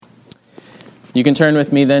You can turn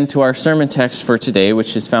with me then to our sermon text for today,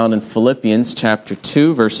 which is found in Philippians chapter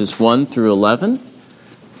 2, verses 1 through 11.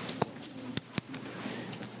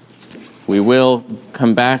 We will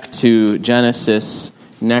come back to Genesis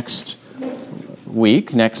next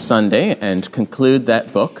week, next Sunday, and conclude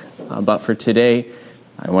that book. But for today,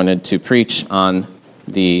 I wanted to preach on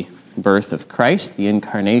the birth of Christ, the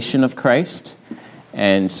incarnation of Christ,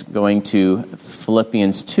 and going to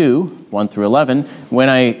Philippians 2, 1 through 11. When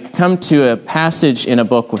I come to a passage in a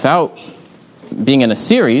book without being in a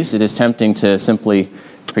series, it is tempting to simply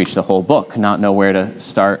preach the whole book, not know where to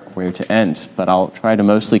start, where to end. But I'll try to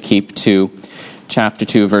mostly keep to chapter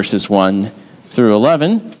 2, verses 1 through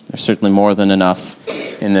 11. There's certainly more than enough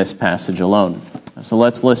in this passage alone. So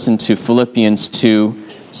let's listen to Philippians 2,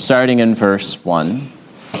 starting in verse 1.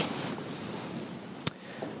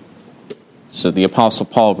 So the Apostle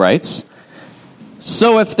Paul writes,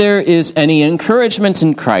 "So if there is any encouragement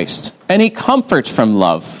in Christ, any comfort from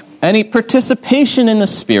love, any participation in the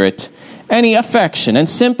Spirit, any affection and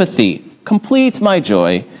sympathy, complete my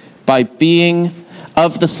joy by being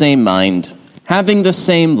of the same mind, having the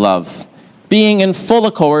same love, being in full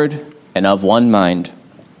accord and of one mind.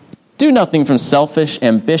 Do nothing from selfish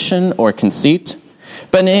ambition or conceit,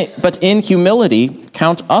 but in humility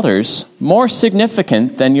count others more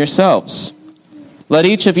significant than yourselves. Let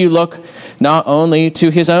each of you look not only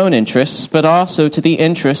to his own interests, but also to the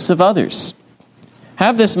interests of others.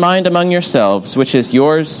 Have this mind among yourselves, which is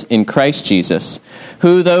yours in Christ Jesus,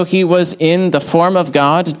 who, though he was in the form of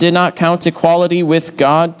God, did not count equality with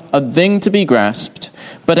God a thing to be grasped,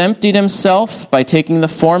 but emptied himself by taking the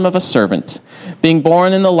form of a servant, being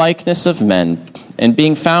born in the likeness of men, and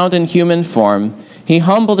being found in human form, he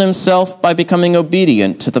humbled himself by becoming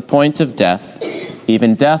obedient to the point of death,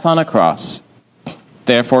 even death on a cross.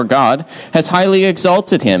 Therefore God has highly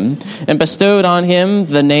exalted him and bestowed on him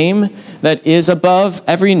the name that is above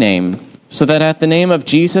every name, so that at the name of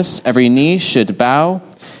Jesus every knee should bow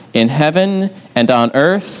in heaven and on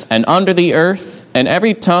earth and under the earth, and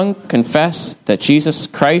every tongue confess that Jesus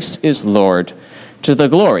Christ is Lord, to the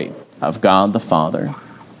glory of God the Father."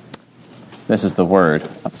 This is the word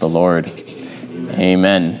of the Lord.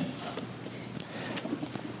 Amen.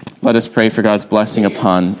 Let us pray for God's blessing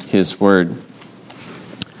upon his word.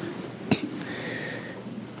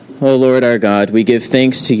 O Lord our God, we give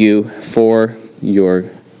thanks to you for your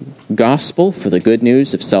gospel, for the good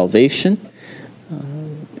news of salvation.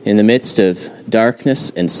 In the midst of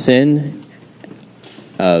darkness and sin,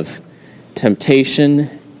 of temptation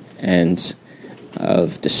and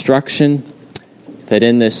of destruction, that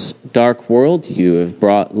in this dark world you have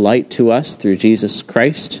brought light to us through Jesus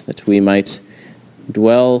Christ, that we might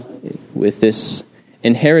dwell with this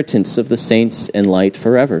inheritance of the saints in light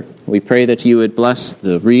forever. We pray that you would bless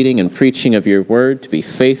the reading and preaching of your word to be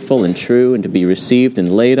faithful and true and to be received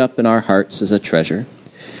and laid up in our hearts as a treasure.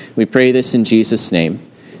 We pray this in Jesus' name.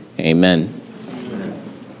 Amen.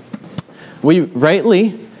 We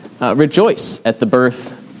rightly rejoice at the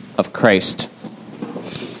birth of Christ.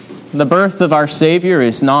 The birth of our Savior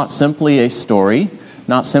is not simply a story,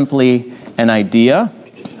 not simply an idea,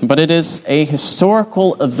 but it is a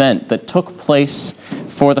historical event that took place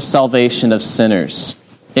for the salvation of sinners.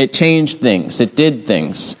 It changed things. It did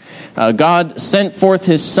things. God sent forth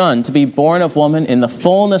his Son to be born of woman in the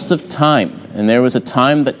fullness of time. And there was a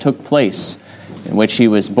time that took place in which he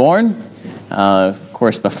was born. Of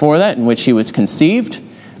course, before that, in which he was conceived.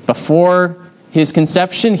 Before his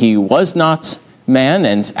conception, he was not man.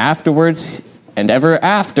 And afterwards, and ever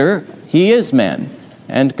after, he is man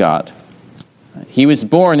and God. He was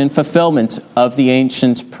born in fulfillment of the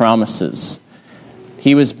ancient promises.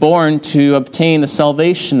 He was born to obtain the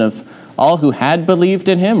salvation of all who had believed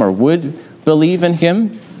in him or would believe in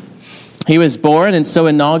him. He was born and so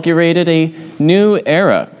inaugurated a new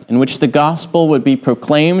era in which the gospel would be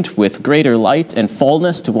proclaimed with greater light and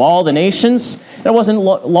fullness to all the nations. And it wasn't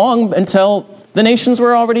long until the nations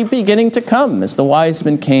were already beginning to come as the wise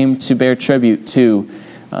men came to bear tribute to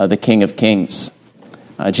the King of Kings.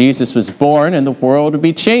 Jesus was born and the world would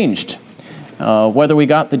be changed. Whether we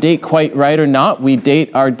got the date quite right or not, we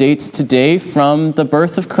date our dates today from the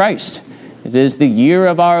birth of Christ. It is the year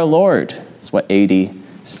of our Lord. That's what AD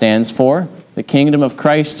stands for. The kingdom of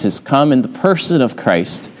Christ has come in the person of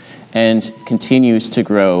Christ and continues to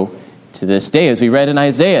grow to this day. As we read in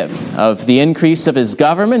Isaiah, of the increase of his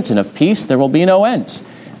government and of peace, there will be no end.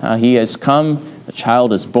 He has come, the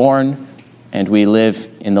child is born, and we live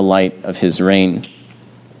in the light of his reign.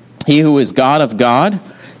 He who is God of God,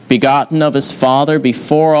 begotten of his Father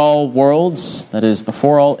before all worlds, that is,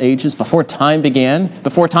 before all ages, before time began,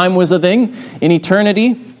 before time was a thing, in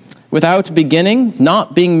eternity, without beginning,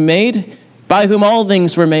 not being made by whom all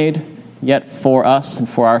things were made, yet for us and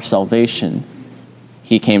for our salvation,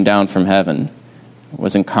 he came down from heaven,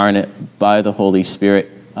 was incarnate by the Holy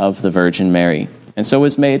Spirit of the Virgin Mary, and so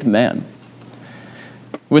was made man.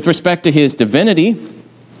 With respect to his divinity,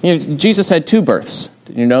 Jesus had two births.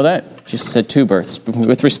 Did you know that? Jesus had two births.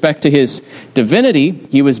 With respect to his divinity,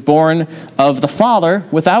 he was born of the Father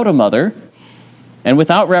without a mother and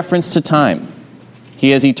without reference to time.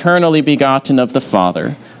 He is eternally begotten of the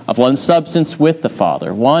Father, of one substance with the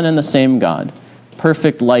Father, one and the same God,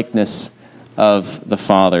 perfect likeness of the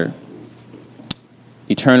Father,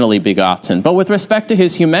 eternally begotten. But with respect to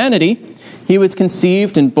his humanity, he was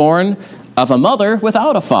conceived and born of a mother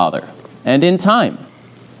without a father, and in time,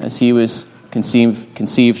 as he was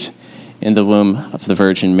conceived in the womb of the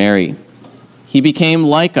Virgin Mary. He became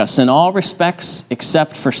like us in all respects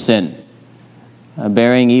except for sin,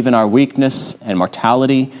 bearing even our weakness and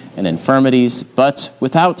mortality and infirmities, but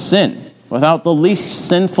without sin, without the least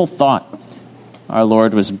sinful thought. Our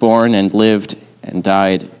Lord was born and lived and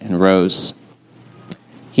died and rose.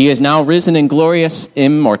 He is now risen in glorious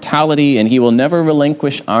immortality, and he will never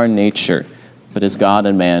relinquish our nature, but is God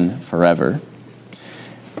and man forever.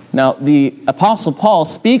 Now, the Apostle Paul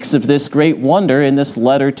speaks of this great wonder in this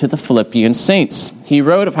letter to the Philippian saints. He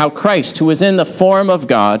wrote of how Christ, who was in the form of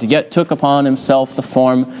God, yet took upon himself the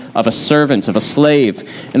form of a servant, of a slave,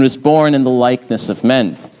 and was born in the likeness of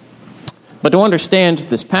men. But to understand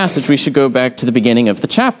this passage, we should go back to the beginning of the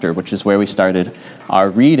chapter, which is where we started our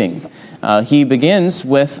reading. He begins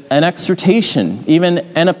with an exhortation, even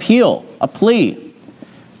an appeal, a plea.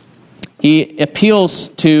 He appeals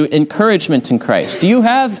to encouragement in Christ. Do you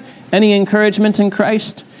have any encouragement in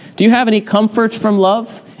Christ? Do you have any comfort from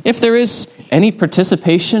love? If there is any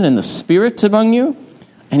participation in the Spirit among you,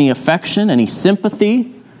 any affection, any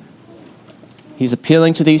sympathy, he's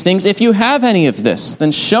appealing to these things. If you have any of this,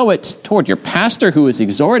 then show it toward your pastor who is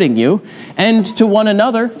exhorting you, and to one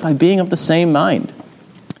another by being of the same mind,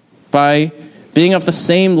 by being of the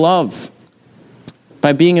same love,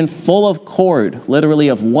 by being in full accord, literally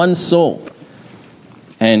of one soul,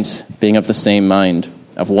 and being of the same mind,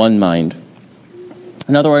 of one mind.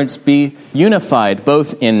 In other words, be unified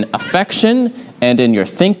both in affection and in your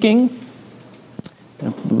thinking.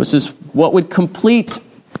 This is what would complete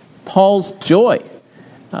Paul's joy.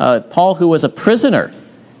 Paul, who was a prisoner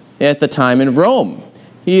at the time in Rome.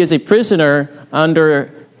 He is a prisoner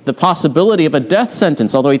under the possibility of a death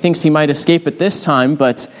sentence, although he thinks he might escape at this time,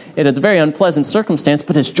 but it is a very unpleasant circumstance.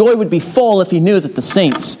 But his joy would be full if he knew that the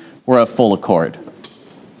saints were of full accord.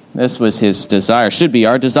 This was his desire, should be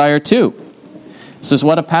our desire too. This is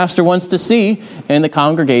what a pastor wants to see in the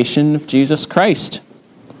congregation of Jesus Christ.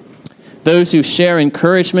 Those who share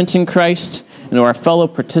encouragement in Christ and who are fellow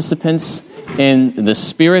participants in the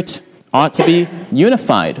Spirit ought to be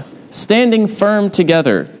unified, standing firm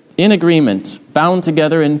together, in agreement, bound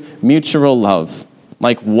together in mutual love,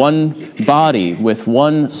 like one body with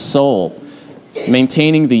one soul,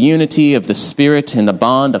 maintaining the unity of the Spirit in the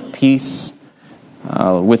bond of peace,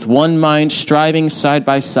 with one mind, striving side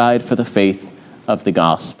by side for the faith of the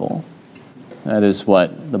gospel. That is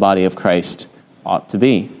what the body of Christ ought to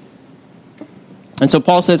be. And so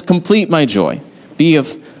Paul says, complete my joy, be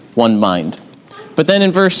of one mind. But then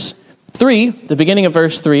in verse 3, the beginning of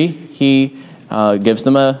verse 3, he gives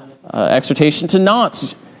them a exhortation to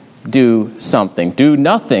not do something. Do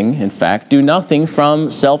nothing, in fact, do nothing from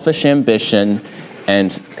selfish ambition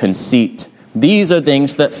and conceit. These are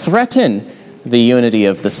things that threaten the unity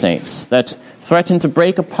of the saints, that threaten to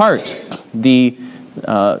break apart the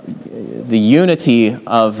unity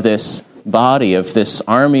of this body, of this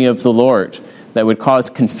army of the Lord, that would cause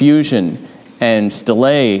confusion and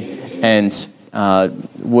delay and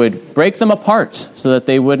would break them apart so that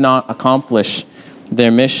they would not accomplish their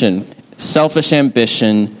mission. Selfish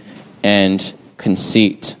ambition and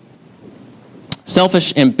conceit.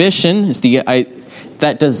 Selfish ambition is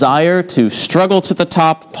that desire to struggle to the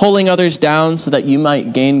top, pulling others down so that you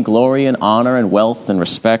might gain glory and honor and wealth and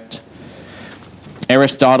respect.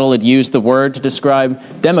 Aristotle had used the word to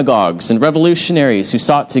describe demagogues and revolutionaries who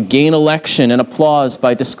sought to gain election and applause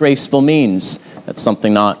by disgraceful means. That's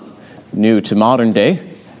something not new to modern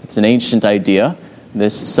day. It's an ancient idea,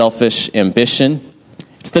 this selfish ambition.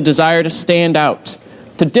 It's the desire to stand out,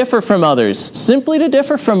 to differ from others, simply to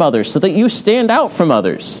differ from others so that you stand out from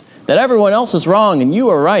others, that everyone else is wrong and you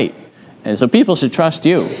are right. And so people should trust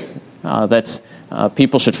you, that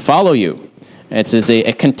people should follow you. It is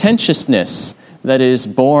a contentiousness that is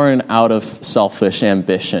born out of selfish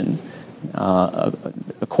ambition, a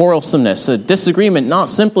quarrelsomeness, a disagreement,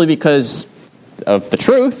 not simply because of the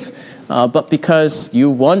truth, but because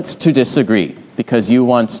you want to disagree. because you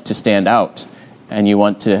want to stand out and you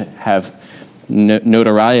want to have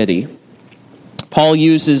notoriety. Paul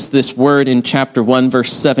uses this word in chapter 1,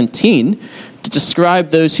 verse 17, to describe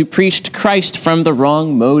those who preached Christ from the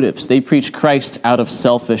wrong motives. They preached Christ out of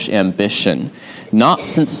selfish ambition, not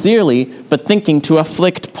sincerely, but thinking to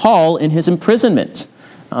afflict Paul in his imprisonment.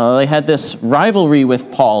 They had this rivalry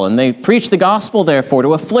with Paul, and they preached the gospel, therefore,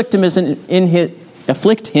 to afflict him in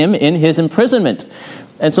his imprisonment.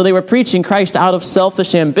 And so they were preaching Christ out of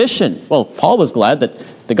selfish ambition. Well, Paul was glad that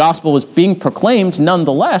the gospel was being proclaimed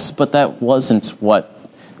nonetheless, but that wasn't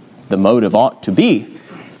what the motive ought to be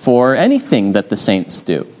for anything that the saints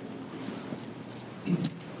do.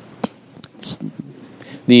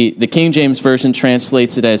 The King James Version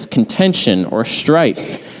translates it as contention or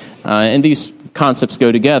strife. And these concepts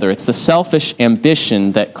go together. It's the selfish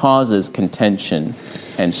ambition that causes contention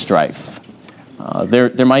and strife.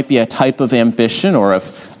 There might be a type of ambition or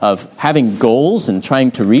of having goals and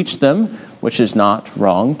trying to reach them, which is not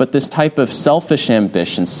wrong, but this type of selfish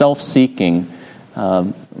ambition, self-seeking,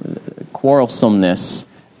 quarrelsomeness,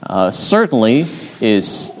 certainly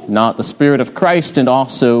is not the Spirit of Christ and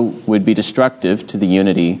also would be destructive to the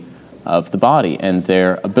unity of the body and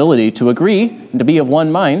their ability to agree and to be of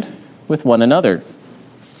one mind with one another.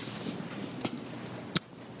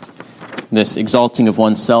 This exalting of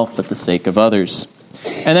oneself for the sake of others.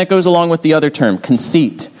 And that goes along with the other term,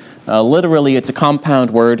 conceit. Literally, it's a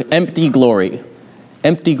compound word, empty glory.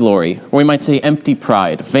 Empty glory. Or we might say empty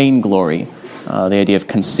pride, vainglory. The idea of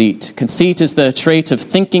conceit. Conceit is the trait of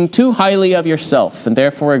thinking too highly of yourself and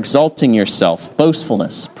therefore exalting yourself,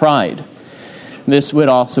 boastfulness, pride. This would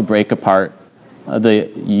also break apart the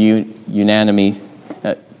unity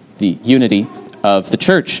of the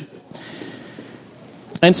church.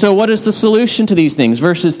 And so what is the solution to these things?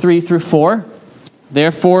 Verses 3 through 4.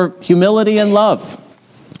 Therefore, humility and love.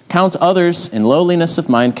 Count others in lowliness of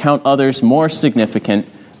mind. Count others more significant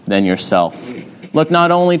than yourself. Look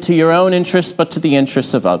not only to your own interests, but to the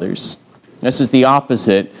interests of others. This is the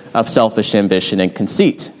opposite of selfish ambition and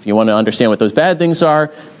conceit. If you want to understand what those bad things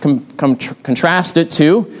are, contrast it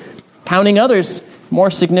to counting others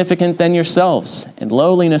more significant than yourselves, and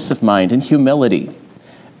lowliness of mind and humility.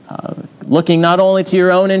 Looking not only to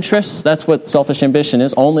your own interests, that's what selfish ambition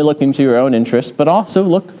is, only looking to your own interests, but also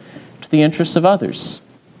look to the interests of others.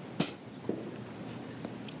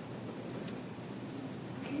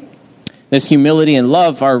 This humility and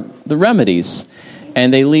love are the remedies,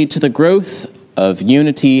 and they lead to the growth of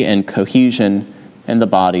unity and cohesion in the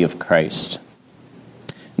body of Christ.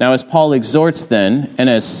 Now, as Paul exhorts then, and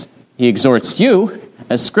as he exhorts you,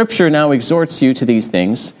 as Scripture now exhorts you to these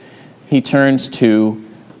things, he turns to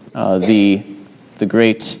the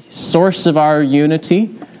great source of our unity,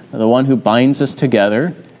 the one who binds us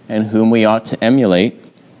together and whom we ought to emulate,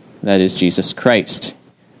 that is Jesus Christ.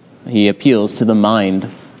 He appeals to the mind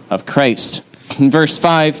of Christ. In verse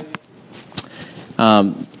 5,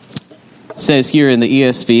 it says here in the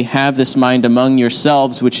ESV, have this mind among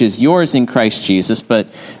yourselves, which is yours in Christ Jesus, but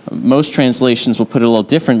most translations will put it a little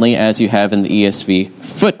differently, as you have in the ESV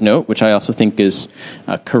footnote, which I also think is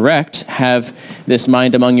correct. Have this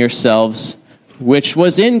mind among yourselves, which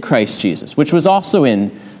was in Christ Jesus, which was also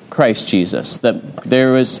in Christ Jesus. That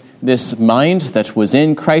there was this mind that was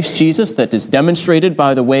in Christ Jesus that is demonstrated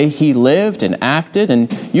by the way he lived and acted,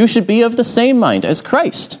 and you should be of the same mind as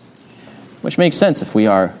Christ, which makes sense if we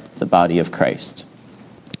are the body of Christ.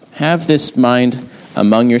 Have this mind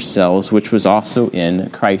among yourselves, which was also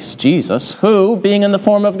in Christ Jesus, who, being in the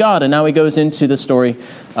form of God, and now he goes into the story,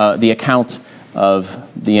 the account of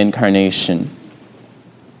the incarnation.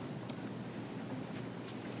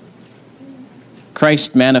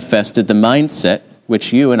 Christ manifested the mindset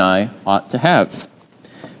which you and I ought to have.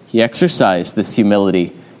 He exercised this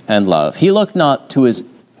humility and love. He looked not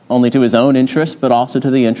only to his own interests, but also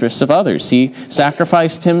to the interests of others. He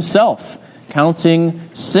sacrificed himself, counting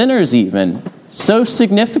sinners even so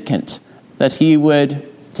significant that he would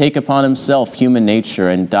take upon himself human nature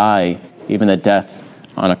and die even the death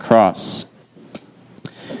on a cross.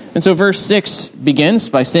 And so verse 6 begins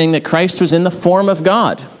by saying that Christ was in the form of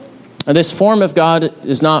God. Now, this form of God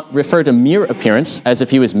is not referred to mere appearance, as if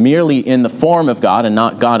he was merely in the form of God and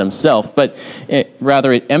not God himself, but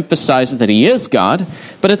rather it emphasizes that he is God,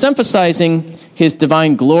 but it's emphasizing his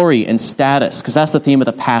divine glory and status, because that's the theme of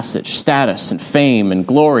the passage, status and fame and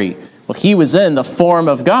glory. Well, he was in the form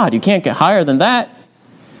of God. You can't get higher than that.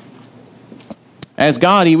 As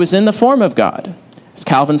God, he was in the form of God. As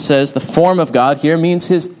Calvin says, the form of God here means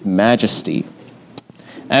his majesty.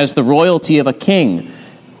 As the royalty of a king,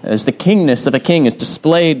 as the kingness of a king is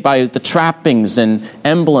displayed by the trappings and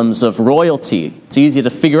emblems of royalty. It's easy to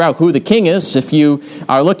figure out who the king is. If you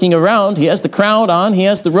are looking around, he has the crown on, he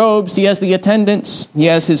has the robes, he has the attendants, he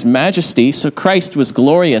has his majesty. So Christ was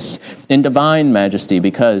glorious in divine majesty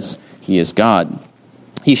because he is God.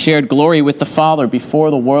 He shared glory with the Father before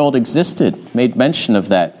the world existed, made mention of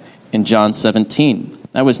that in John 17.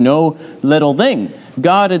 That was no little thing.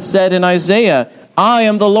 God had said in Isaiah, I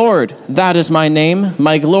am the Lord, that is my name.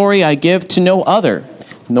 My glory I give to no other,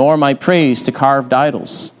 nor my praise to carved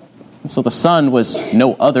idols. And so the Son was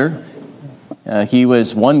no other. He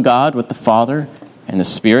was one God with the Father and the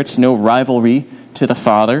Spirit, no rivalry to the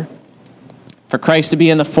Father. For Christ to be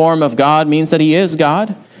in the form of God means that he is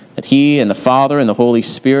God, that he and the Father and the Holy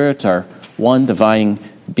Spirit are one divine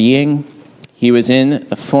being. He was in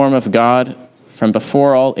the form of God from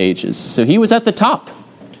before all ages. So he was at the top.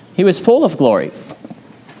 He was full of glory.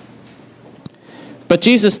 But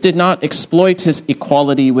Jesus did not exploit his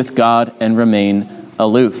equality with God and remain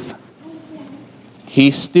aloof.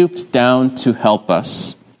 He stooped down to help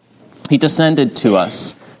us. He descended to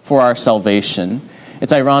us for our salvation.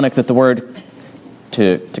 It's ironic that the word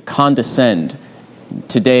to condescend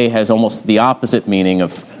today has almost the opposite meaning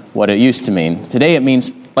of what it used to mean. Today it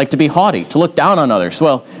means like to be haughty, to look down on others.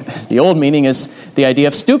 Well, the old meaning is the idea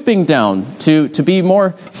of stooping down, to be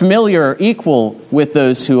more familiar or equal with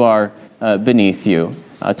those who are beneath you,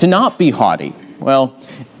 to not be haughty. Well,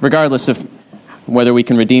 regardless of whether we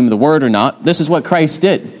can redeem the word or not, this is what Christ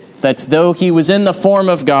did. That though he was in the form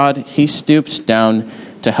of God, he stooped down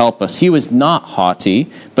to help us. He was not haughty,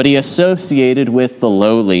 but he associated with the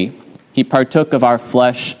lowly. He partook of our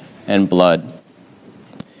flesh and blood.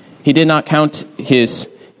 He did not count his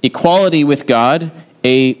equality with God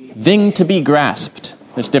a thing to be grasped.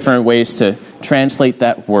 There's different ways to translate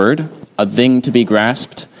that word, a thing to be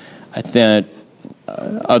grasped. I think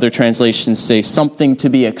other translations say something to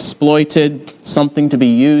be exploited, something to be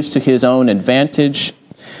used to his own advantage.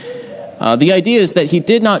 The idea is that he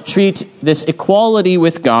did not treat this equality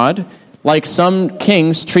with God like some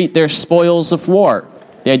kings treat their spoils of war.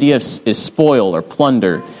 The idea is spoil or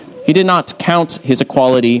plunder. He did not count his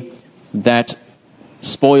equality, that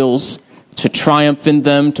spoils, to triumph in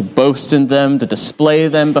them, to boast in them, to display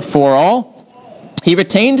them before all. He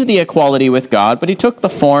retained the equality with God, but he took the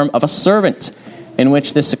form of a servant, in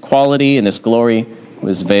which this equality and this glory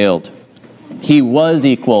was veiled. He was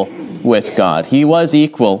equal with God. He was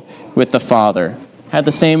equal with the Father, had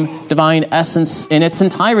the same divine essence in its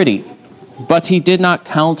entirety, but he did not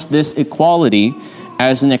count this equality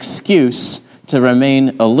as an excuse to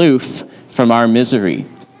remain aloof from our misery,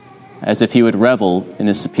 as if he would revel in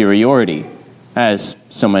his superiority, as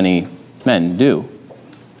so many men do.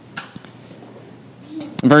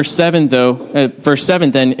 Verse 7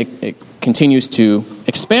 then it continues to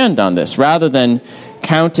expand on this. Rather than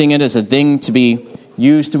counting it as a thing to be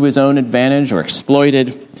used to his own advantage or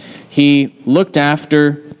exploited, he looked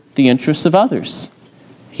after the interests of others.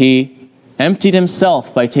 He emptied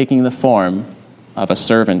himself by taking the form of a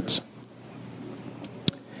servant.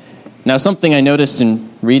 Now, something I noticed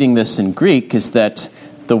in reading this in Greek is that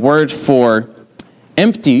the word for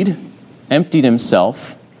emptied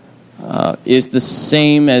himself, is the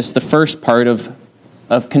same as the first part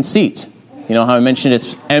of conceit. You know how I mentioned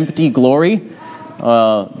it's empty glory,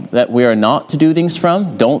 that we are not to do things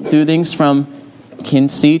from, don't do things from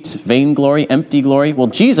conceit, vainglory, empty glory. Well,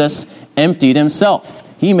 Jesus emptied himself.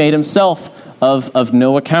 He made himself of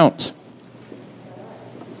no account.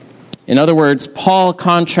 In other words, Paul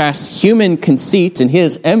contrasts human conceit and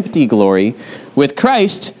his empty glory with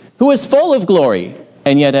Christ, who is full of glory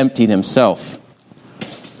and yet emptied himself.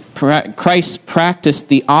 Christ practiced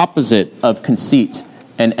the opposite of conceit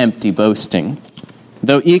and empty boasting.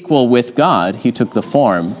 Though equal with God, he took the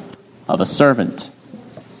form of a servant.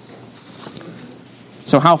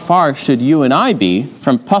 So how far should you and I be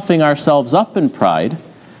from puffing ourselves up in pride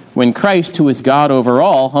when Christ, who is God over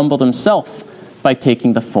all, humbled himself by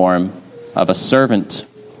taking the form of a servant?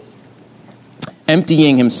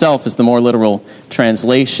 Emptying himself is the more literal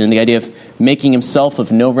translation. The idea of making himself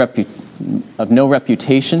of no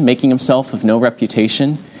reputation, making himself of no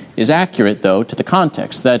reputation, is accurate, though, to the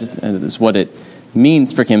context. That is what it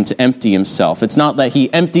means for him to empty himself. It's not that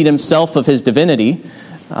he emptied himself of his divinity.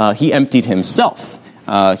 He emptied himself.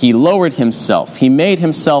 He lowered himself. He made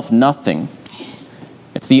himself nothing.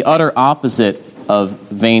 It's the utter opposite of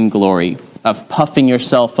vainglory, of puffing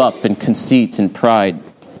yourself up in conceit and pride.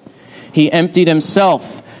 He emptied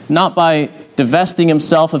himself, not by divesting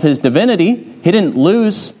himself of his divinity. He didn't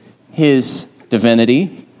lose his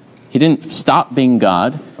divinity. He didn't stop being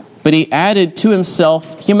God, but he added to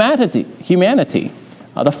himself humanity,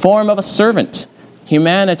 the form of a servant,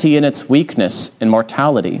 humanity in its weakness and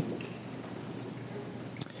mortality.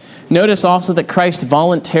 Notice also that Christ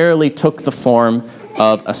voluntarily took the form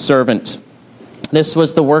of a servant. This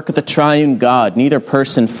was the work of the triune God, neither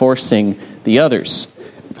person forcing the others.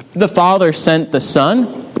 The Father sent the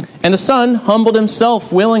Son, and the Son humbled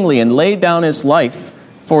himself willingly and laid down his life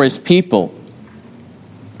for his people.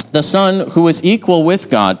 The Son, who was equal with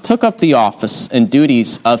God, took up the office and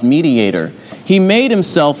duties of mediator. He made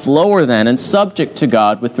himself lower than and subject to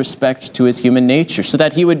God with respect to his human nature, so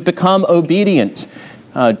that he would become obedient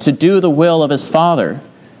to do the will of his Father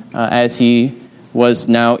as he was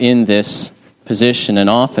now in this position and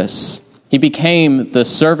office. He became the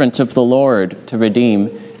servant of the Lord to redeem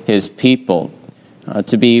his people,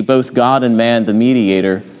 to be both God and man, the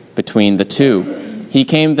mediator between the two. He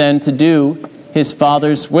came then to do his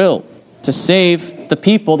Father's will, to save the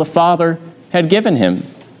people the Father had given him.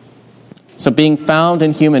 So being found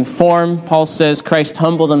in human form, Paul says, Christ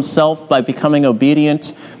humbled himself by becoming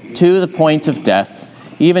obedient to the point of death,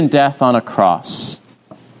 even death on a cross.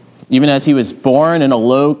 Even as he was born in a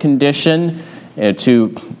low condition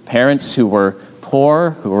to parents who were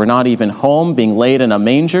poor, who were not even home, being laid in a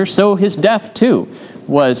manger, so his death too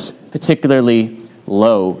was particularly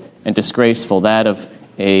low and disgraceful, that of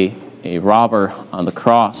a robber on the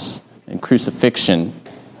cross and crucifixion,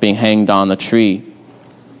 being hanged on the tree.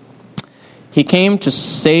 He came to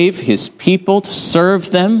save his people, to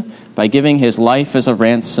serve them by giving his life as a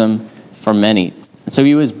ransom for many. And so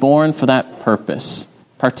he was born for that purpose,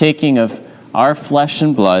 partaking of our flesh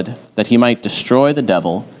and blood, that he might destroy the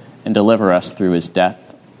devil and deliver us through his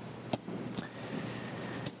death.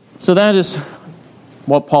 So that is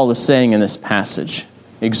what Paul is saying in this passage,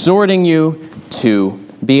 exhorting you to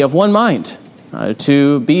be of one mind,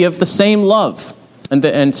 to be of the same love,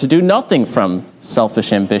 and to do nothing from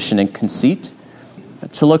selfish ambition and conceit,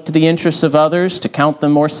 to look to the interests of others, to count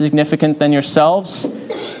them more significant than yourselves,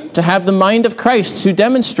 to have the mind of Christ, who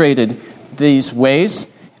demonstrated these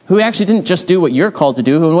ways, who actually didn't just do what you're called to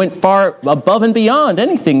do, who went far above and beyond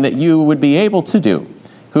anything that you would be able to do,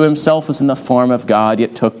 who himself was in the form of God,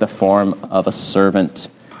 yet took the form of a servant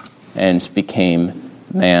and became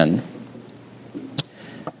man.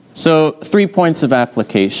 So 3 points of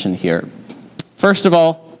application here. First of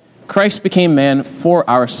all, Christ became man for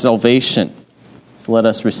our salvation. So let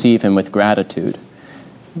us receive him with gratitude.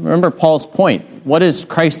 Remember Paul's point. What is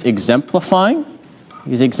Christ exemplifying?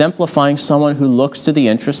 He's exemplifying someone who looks to the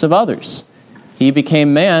interests of others. He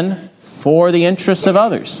became man for the interests of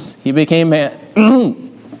others. He became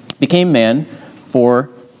man for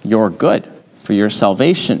your good, for your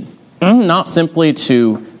salvation. Not simply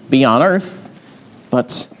to be on earth,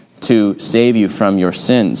 but to save you from your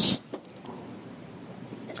sins.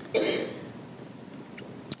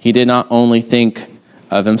 He did not only think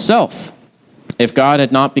of himself. If God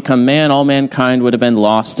had not become man, all mankind would have been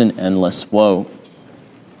lost in endless woe.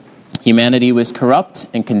 Humanity was corrupt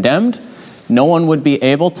and condemned. No one would be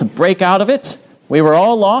able to break out of it. We were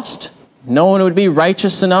all lost. No one would be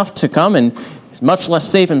righteous enough to come and much less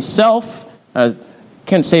save himself.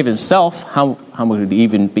 Can't save himself. How would he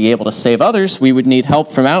even be able to save others? We would need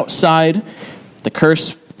help from outside. The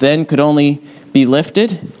curse then could only be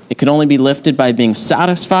lifted. It could only be lifted by being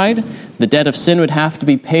satisfied. The debt of sin would have to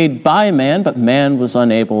be paid by man, but man was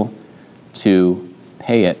unable to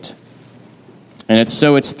pay it. And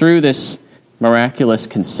it's through this miraculous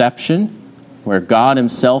conception, where God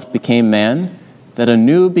himself became man, that a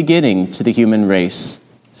new beginning to the human race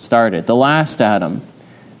started. The last Adam,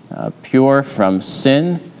 pure from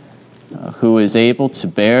sin, who is able to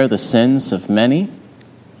bear the sins of many,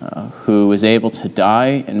 who is able to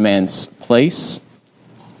die in man's place.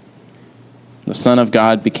 The Son of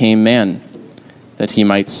God became man, that he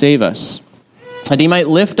might save us, that he might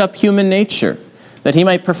lift up human nature, that he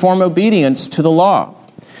might perform obedience to the law,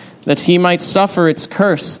 that he might suffer its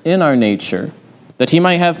curse in our nature, that he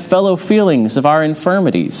might have fellow feelings of our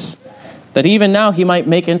infirmities, that even now he might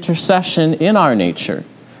make intercession in our nature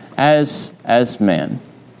as man.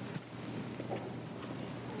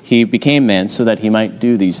 He became man so that he might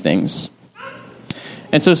do these things.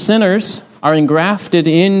 And so sinners are engrafted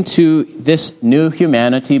into this new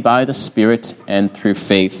humanity by the Spirit and through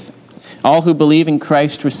faith. All who believe in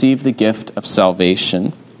Christ receive the gift of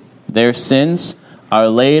salvation. Their sins are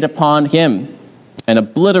laid upon him and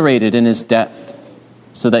obliterated in his death,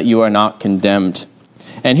 so that you are not condemned.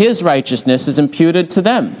 And his righteousness is imputed to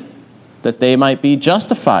them, that they might be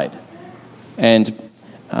justified and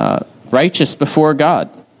righteous before God.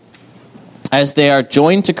 As they are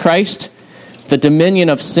joined to Christ, the dominion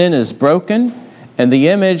of sin is broken, and the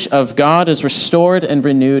image of God is restored and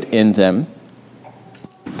renewed in them.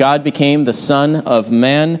 God became the Son of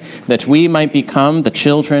Man, that we might become the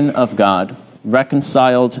children of God,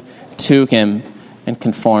 reconciled to him and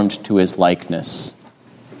conformed to his likeness.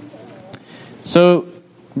 So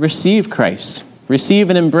receive Christ. Receive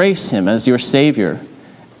and embrace him as your Savior.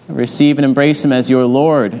 Receive and embrace him as your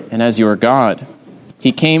Lord and as your God.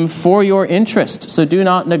 He came for your interest, so do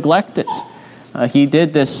not neglect it. He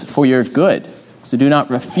did this for your good, so do not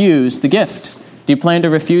refuse the gift. Do you plan to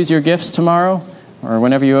refuse your gifts tomorrow or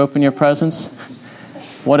whenever you open your presents?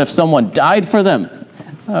 What if someone died for them?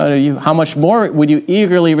 How much more would you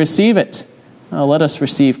eagerly receive it? Let us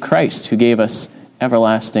receive Christ, who gave us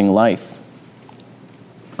everlasting life.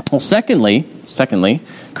 Well, secondly,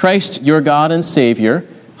 Christ, your God and Savior,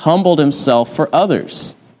 humbled himself for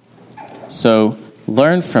others. So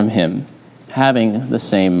learn from him, having the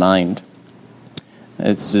same mind.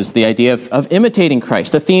 This is the idea of imitating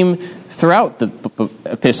Christ, a theme throughout the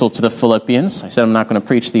epistle to the Philippians. I said I'm not going to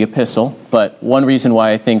preach the epistle, but one reason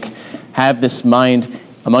why I think have this mind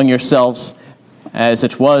among yourselves as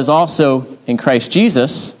it was also in Christ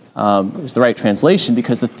Jesus is the right translation,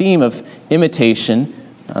 because the theme of imitation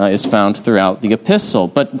is found throughout the epistle.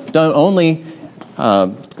 But don't only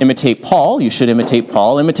imitate Paul, you should imitate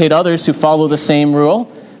Paul, imitate others who follow the same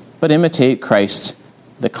rule, but imitate Christ,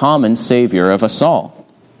 the common Savior of us all.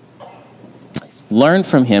 Learn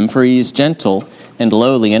from him, for he is gentle and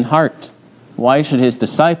lowly in heart. Why should his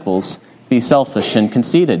disciples be selfish and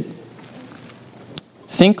conceited?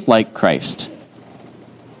 Think like Christ.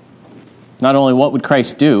 Not only what would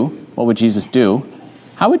Christ do, what would Jesus do?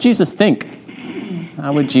 How would Jesus think?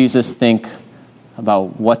 How would Jesus think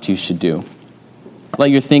about what you should do?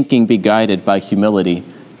 Let your thinking be guided by humility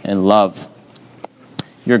and love.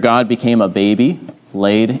 Your God became a baby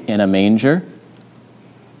laid in a manger.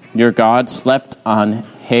 Your God slept on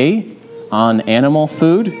hay, on animal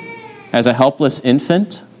food, as a helpless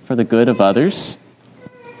infant for the good of others.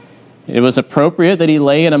 It was appropriate that he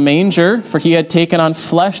lay in a manger, for he had taken on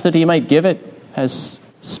flesh that he might give it as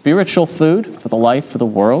spiritual food for the life of the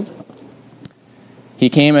world. He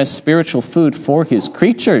came as spiritual food for his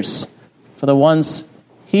creatures, for the ones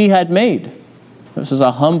he had made. This was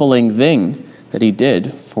a humbling thing that he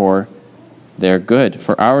did for their good,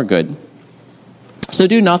 for our good. So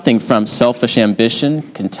do nothing from selfish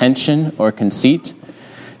ambition, contention, or conceit.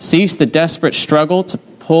 Cease the desperate struggle to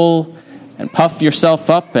pull and puff yourself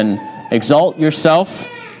up and exalt yourself.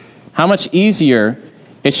 How much easier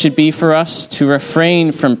it should be for us to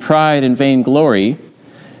refrain from pride and vainglory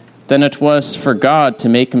than it was for God to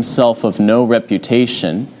make himself of no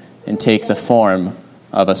reputation and take the form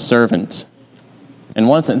of a servant. In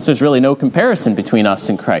one sense, there's really no comparison between us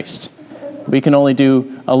and Christ. We can only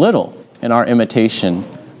do a little in our imitation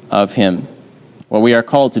of him. What we are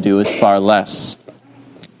called to do is far less,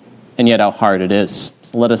 and yet how hard it is.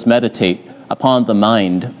 So let us meditate upon the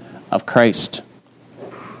mind of Christ.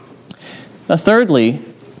 Now, thirdly,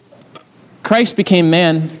 Christ became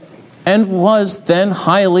man and was then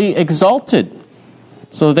highly exalted.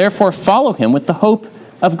 So therefore follow him with the hope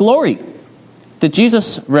of glory. Did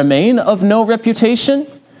Jesus remain of no reputation?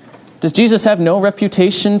 Does Jesus have no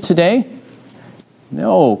reputation today?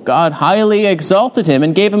 No, God highly exalted him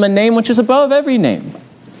and gave him a name which is above every name.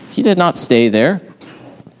 He did not stay there.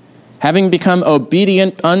 Having become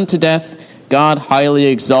obedient unto death, God highly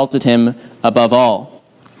exalted him above all.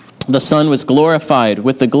 The Son was glorified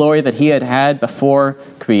with the glory that he had had before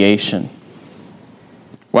creation.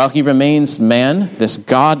 While he remains man, this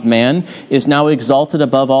God-man is now exalted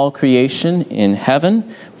above all creation in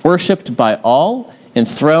heaven, worshipped by all,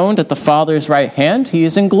 enthroned at the Father's right hand. He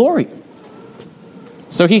is in glory.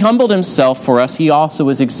 So he humbled himself for us. He also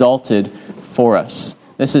is exalted for us.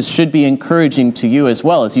 This should be encouraging to you as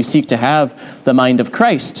well as you seek to have the mind of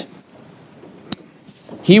Christ.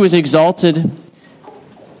 He was exalted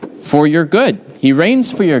for your good. He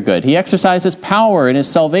reigns for your good. He exercises power in his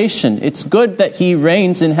salvation. It's good that he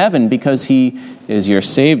reigns in heaven because he is your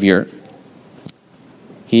Savior.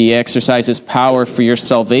 He exercises power for your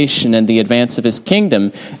salvation and the advance of his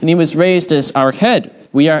kingdom, and he was raised as our head.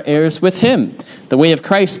 We are heirs with him. The way of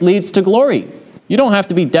Christ leads to glory. You don't have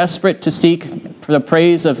to be desperate to seek for the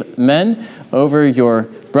praise of men over your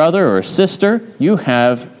brother or sister. You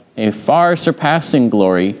have a far surpassing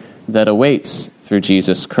glory that awaits through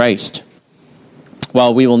Jesus Christ.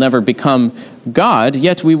 While we will never become God,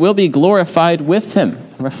 yet we will be glorified with him,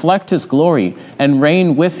 reflect his glory, and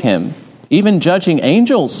reign with him, even judging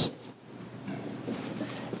angels.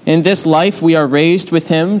 In this life we are raised with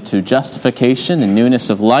him to justification and newness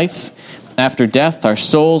of life. After death, our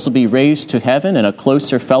souls will be raised to heaven in a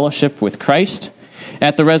closer fellowship with Christ.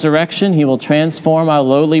 At the resurrection, he will transform our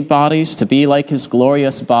lowly bodies to be like his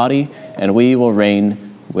glorious body, and we will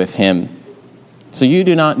reign with him. So you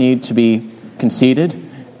do not need to be conceited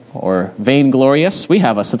or vainglorious. We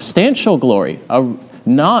have a substantial glory, a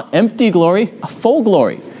not empty glory, a full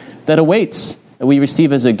glory that awaits, that we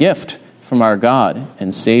receive as a gift from our God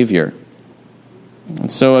and Savior.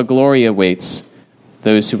 And so a glory awaits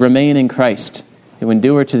those who remain in Christ, who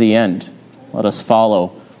endure to the end. Let us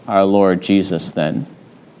follow our Lord Jesus then,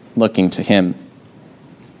 looking to him.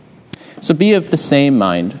 So be of the same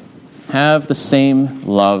mind, have the same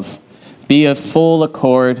love, be of full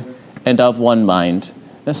accord and of one mind.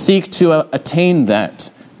 Now seek to attain that.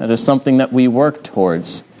 That is something that we work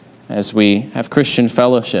towards as we have Christian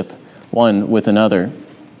fellowship one with another.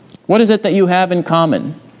 What is it that you have in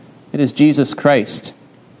common? It is Jesus Christ.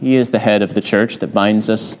 He is the head of the church that binds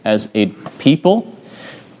us as a people.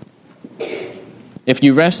 If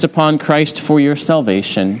you rest upon Christ for your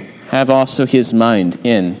salvation, have also his mind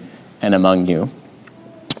in and among you.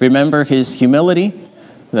 Remember his humility,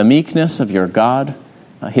 the meekness of your God,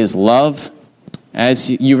 his love, as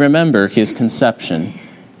you remember his conception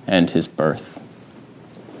and his birth.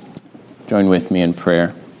 Join with me in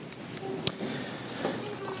prayer.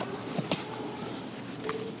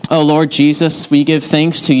 Oh Lord Jesus, we give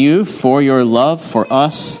thanks to you for your love for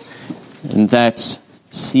us, and that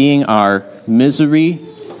seeing our misery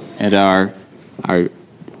and our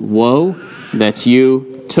woe, that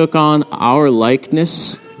you took on our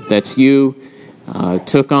likeness, that you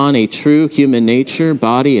took on a true human nature,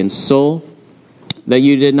 body and soul, that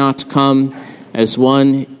you did not come as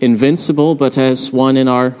one invincible, but as one in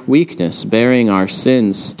our weakness, bearing our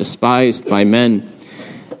sins, despised by men,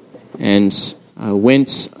 and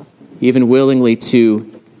went even willingly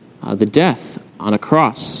to the death on a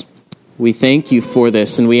cross. We thank you for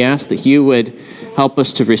this, and we ask that you would help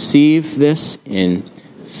us to receive this in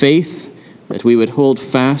faith, that we would hold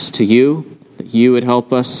fast to you, that you would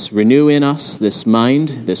help us renew in us this mind,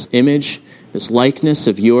 this image, this likeness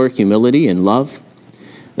of your humility and love,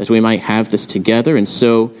 that we might have this together, and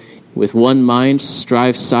so with one mind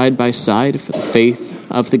strive side by side for the faith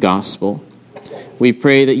of the gospel. We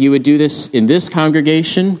pray that you would do this in this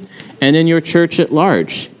congregation and in your church at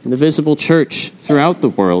large, in the visible church throughout the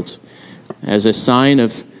world, as a sign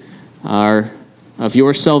of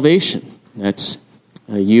your salvation, that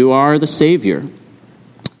you are the Savior,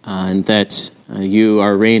 and that you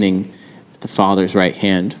are reigning at the Father's right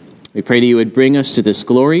hand. We pray that you would bring us to this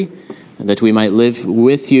glory, and that we might live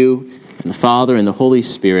with you and the Father and the Holy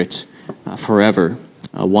Spirit forever,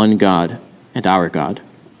 one God and our God.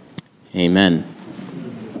 Amen.